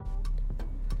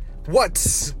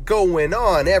What's going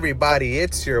on, everybody?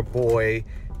 It's your boy,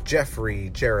 Jeffrey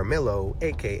Jaramillo,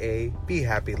 a.k.a. Be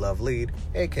Happy Love Lead,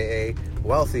 a.k.a.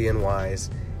 Wealthy and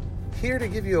Wise, here to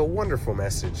give you a wonderful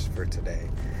message for today.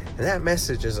 And that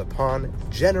message is upon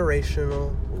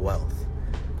generational wealth.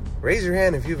 Raise your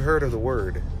hand if you've heard of the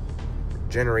word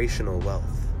generational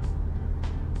wealth.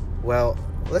 Well,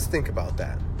 let's think about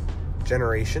that.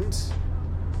 Generations,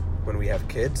 when we have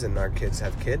kids and our kids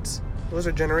have kids, those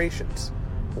are generations.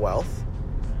 Wealth,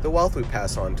 the wealth we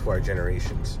pass on to our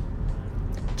generations.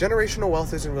 Generational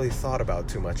wealth isn't really thought about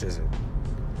too much, is it?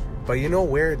 But you know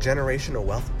where generational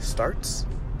wealth starts?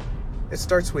 It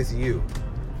starts with you.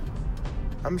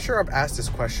 I'm sure I've asked this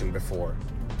question before,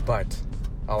 but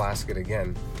I'll ask it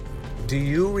again. Do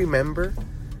you remember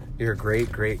your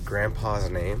great-great-grandpa's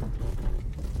name?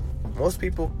 Most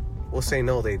people will say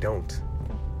no, they don't.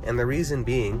 And the reason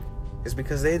being is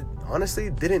because they honestly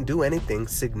didn't do anything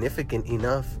significant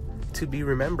enough to be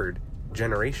remembered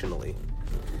generationally.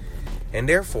 And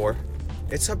therefore,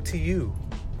 it's up to you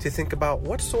to think about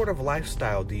what sort of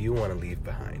lifestyle do you want to leave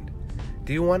behind.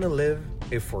 Do you want to live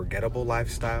a forgettable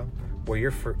lifestyle where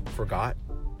you're forgot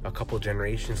a couple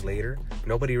generations later?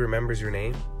 Nobody remembers your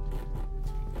name?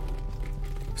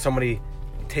 Somebody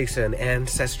takes an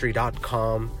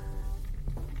Ancestry.com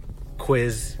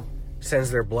quiz,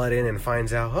 sends their blood in and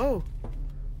finds out, oh,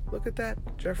 look at that,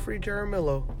 Jeffrey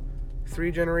Jaramillo, 3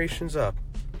 generations up.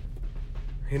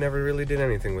 He never really did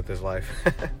anything with his life.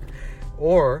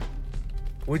 Or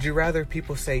would you rather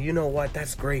people say, you know what,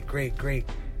 that's great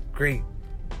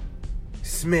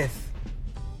Smith,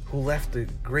 who left a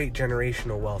great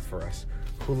generational wealth for us,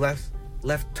 who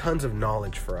left tons of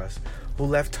knowledge for us, who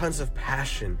left tons of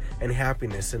passion and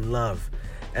happiness and love,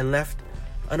 and left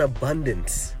an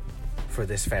abundance for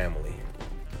this family.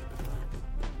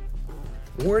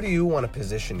 Where do you want to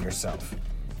position yourself?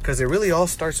 Because it really all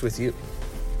starts with you.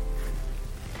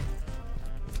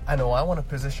 I know I want to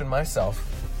position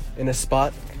myself in a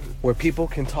spot where people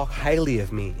can talk highly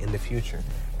of me in the future.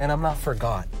 And I'm not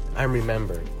forgot. I'm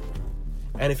remembered.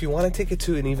 And if you want to take it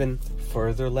to an even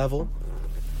further level,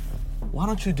 why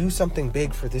don't you do something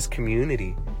big for this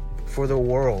community, for the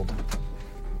world,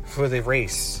 for the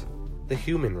race, the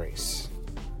human race?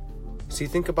 See,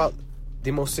 think about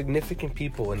the most significant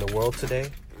people in the world today.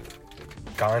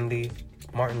 Gandhi,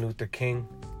 Martin Luther King,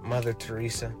 Mother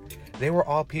Teresa. They were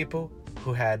all people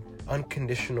who had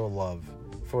unconditional love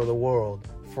for the world,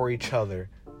 for each other.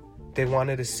 They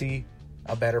wanted to see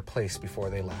a better place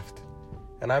before they left.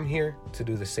 And I'm here to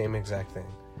do the same exact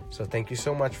thing. So thank you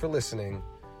so much for listening.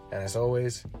 And as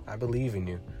always, I believe in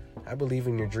you. I believe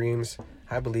in your dreams.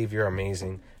 I believe you're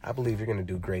amazing. I believe you're going to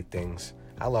do great things.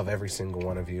 I love every single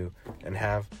one of you, and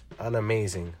have an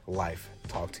amazing life.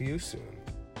 Talk to you soon.